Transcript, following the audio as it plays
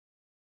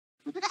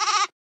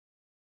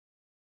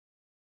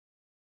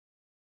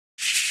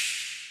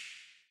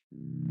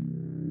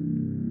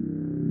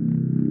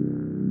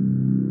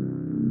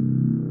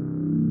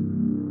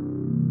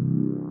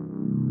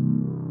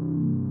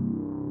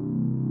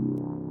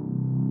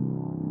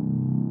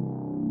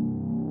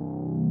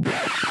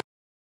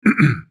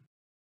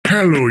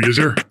Hello,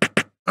 user.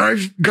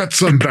 I've got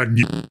some bad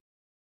news.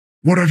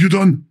 What have you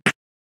done?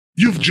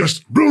 You've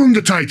just ruined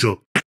the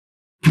title.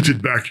 Put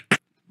it back.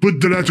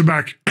 Put the letter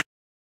back.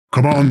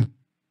 Come on.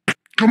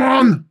 Come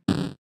on!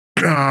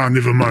 Ah,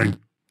 never mind.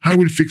 I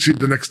will fix it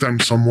the next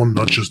time someone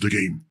launches the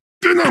game.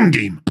 The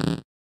non-game.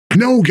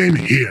 No game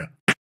here.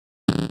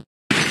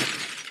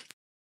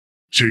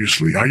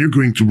 Seriously, are you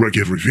going to break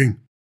everything?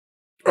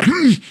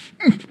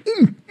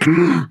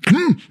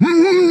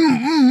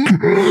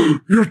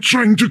 You're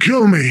trying to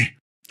kill me.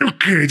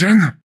 Okay,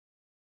 then.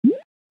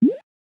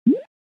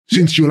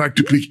 Since you like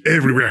to click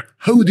everywhere,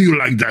 how do you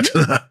like that?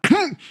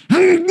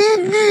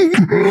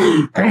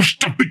 I'll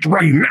stop it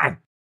right now.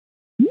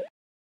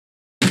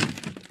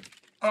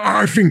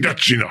 I think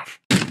that's enough.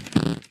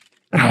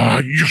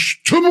 You're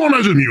stubborn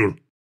as a mule.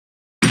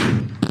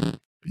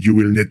 You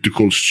will need to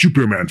call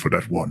Superman for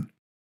that one.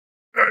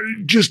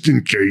 Just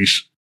in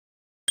case.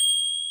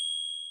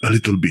 A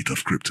little bit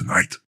of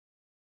kryptonite.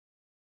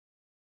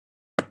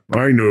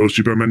 I know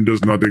Superman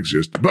does not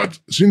exist, but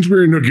since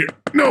we're in a game...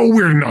 No,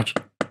 we're not.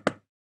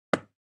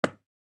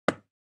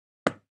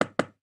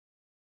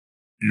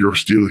 You're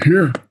still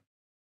here?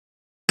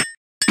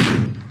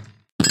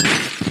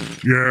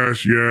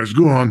 Yes,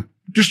 go on.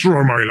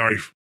 Destroy my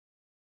life.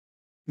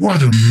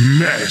 What a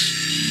mess.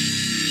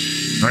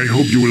 I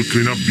hope you will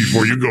clean up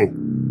before you go.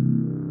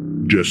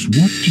 Just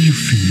what do you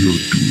think you're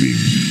doing,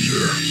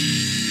 user?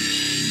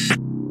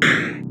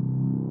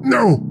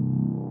 No!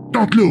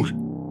 Don't look!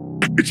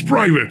 It's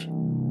private!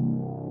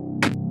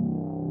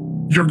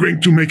 You're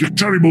going to make a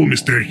terrible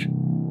mistake.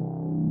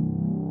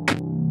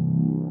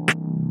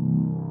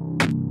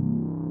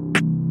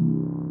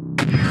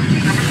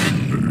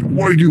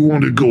 Why do you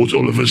want a goat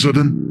all of a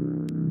sudden?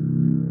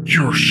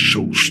 You're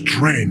so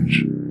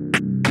strange.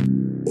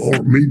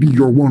 Or maybe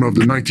you're one of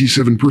the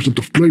 97%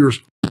 of players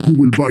who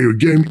will buy a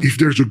game if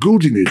there's a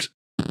goat in it.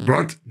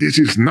 But this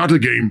is not a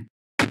game.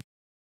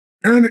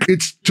 And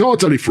it's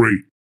totally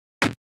free.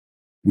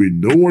 With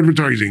no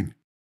advertising.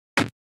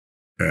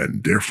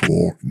 And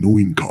therefore no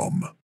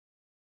income.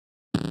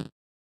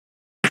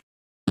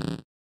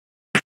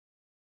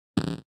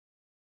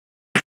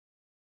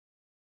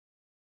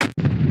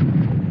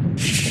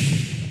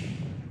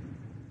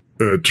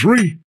 A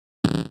tree?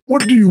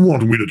 What do you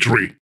want with a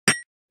tree?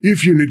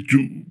 If you need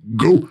to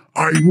go,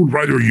 I would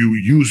rather you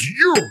use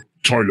your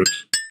toilet.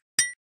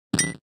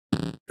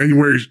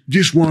 Anyways,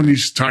 this one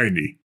is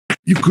tiny.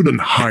 You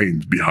couldn't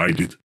hide behind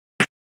it.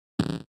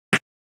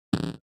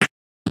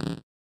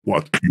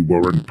 What, you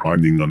weren't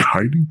planning on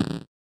hiding?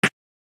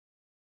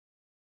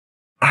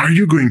 Are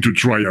you going to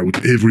try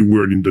out every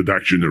word in the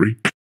dictionary?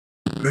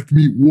 Let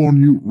me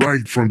warn you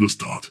right from the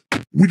start.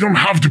 We don't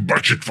have the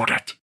budget for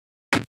that.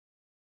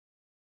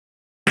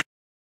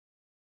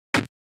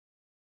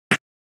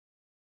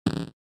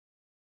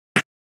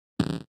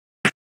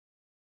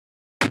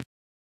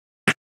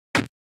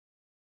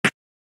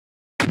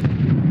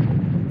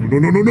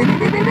 No.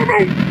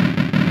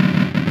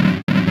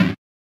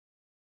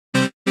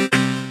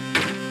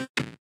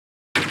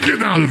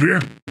 Get out of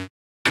here.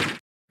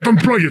 Don't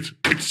play it.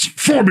 It's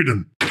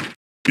forbidden.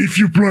 If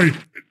you play,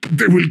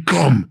 they will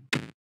come.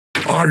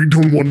 I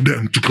don't want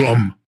them to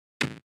come.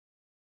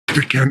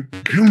 They can't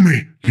kill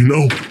me, you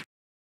know.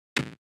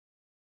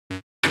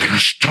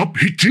 Just stop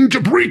hitting the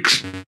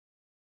bricks.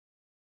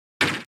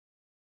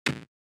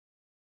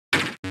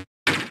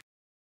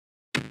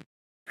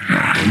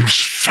 I must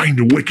find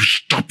a way to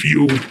stop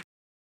you.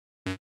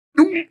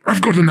 No,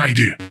 I've got an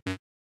idea.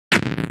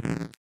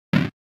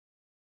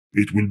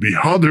 It will be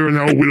harder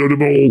now without a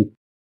ball.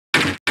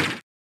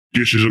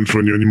 This isn't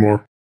funny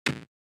anymore.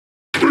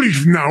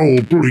 Leave now,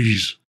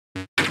 please.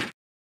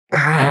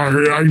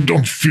 I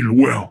don't feel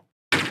well.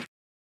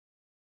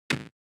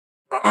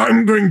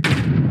 I'm going...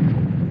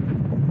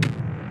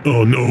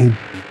 Oh no.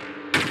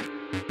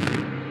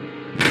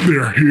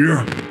 They're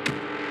here.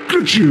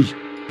 Glitches.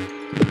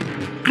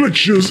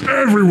 Glitches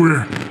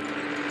everywhere.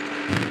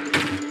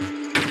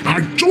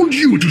 I told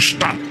you to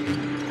stop.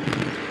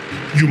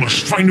 You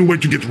must find a way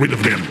to get rid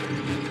of them.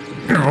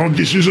 Oh,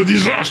 this is a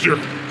disaster.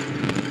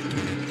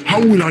 How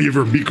will I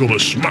ever become a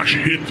smash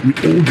hit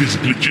with all these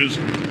glitches?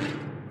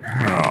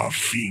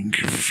 Think.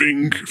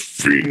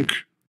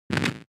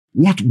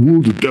 What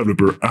would the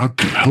developer add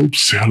to help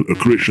sell a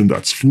creation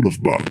that's full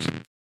of bugs?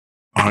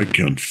 I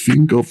can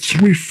think of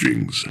 3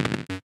 things.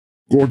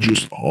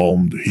 Gorgeous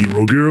armed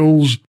hero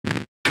girls,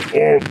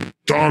 or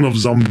ton of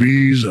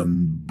zombies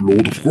and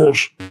blood, of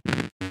course,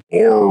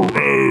 or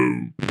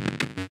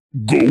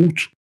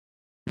goat.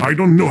 I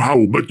don't know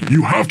how, but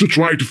you have to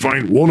try to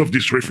find one of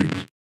these 3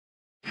 things.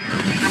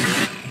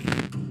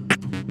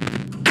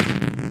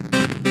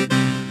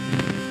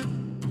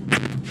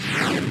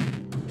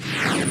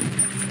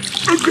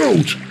 A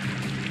goat!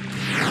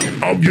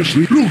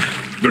 Obviously, look,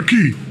 the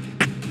key.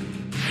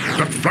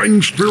 That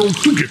flying sparrow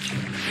took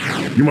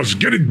it. You must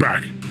get it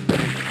back.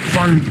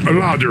 Find a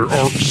ladder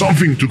or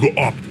something to go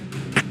up.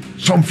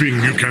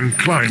 Something you can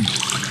climb.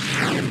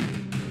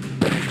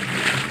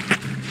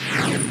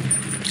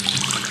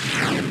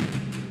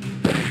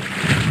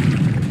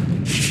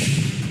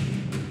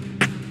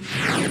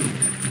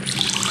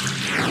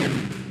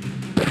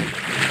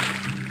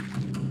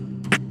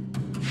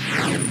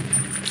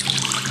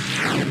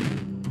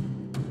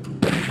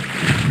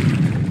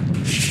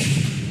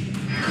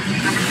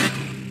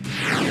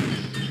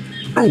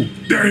 Oh,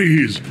 there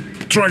he is.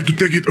 Try to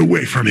take it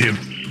away from him.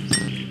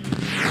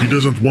 He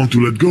doesn't want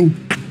to let go.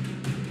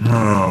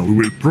 We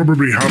will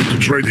probably have to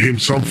trade him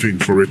something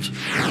for it.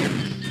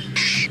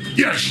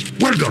 Yes,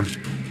 well done.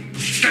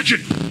 Catch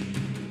it.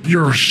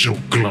 You're so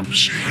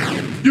clumsy.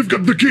 You've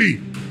got the key.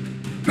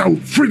 Now,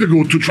 free the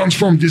goat to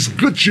transform this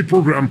glitchy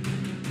program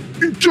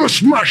into a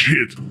smash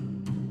hit.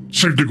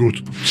 Save the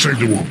goat. Save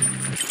the world.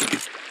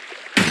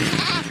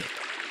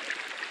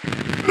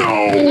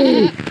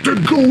 No! The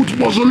goat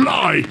was a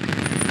lie!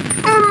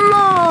 A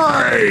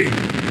lie!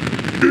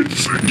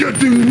 It's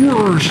getting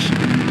worse!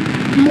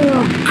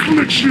 More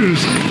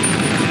glitches!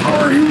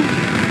 I'm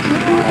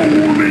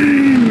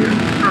rolling!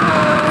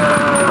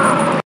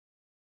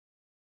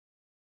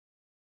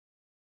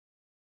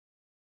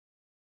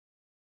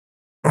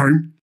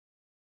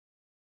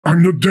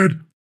 I'm not dead.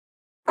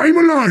 I'm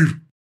alive!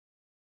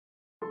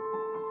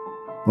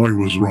 I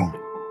was wrong.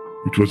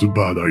 It was a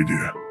bad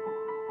idea.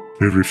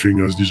 Everything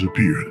has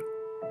disappeared,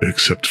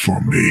 except for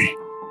me.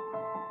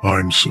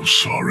 I'm so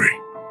sorry.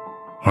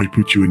 I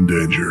put you in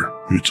danger.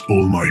 It's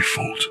all my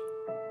fault.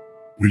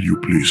 Will you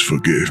please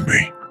forgive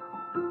me?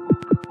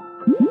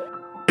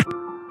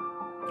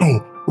 Oh,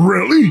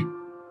 really?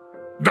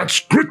 That's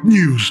great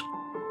news.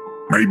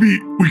 Maybe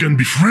we can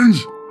be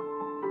friends?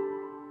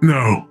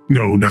 No,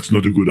 that's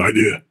not a good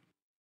idea.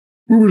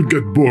 We will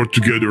get bored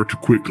together too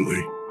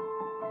quickly.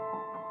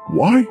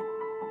 Why?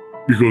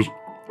 Because,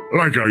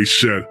 like I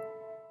said,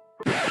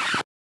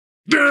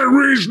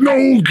 there is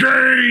no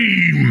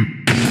game!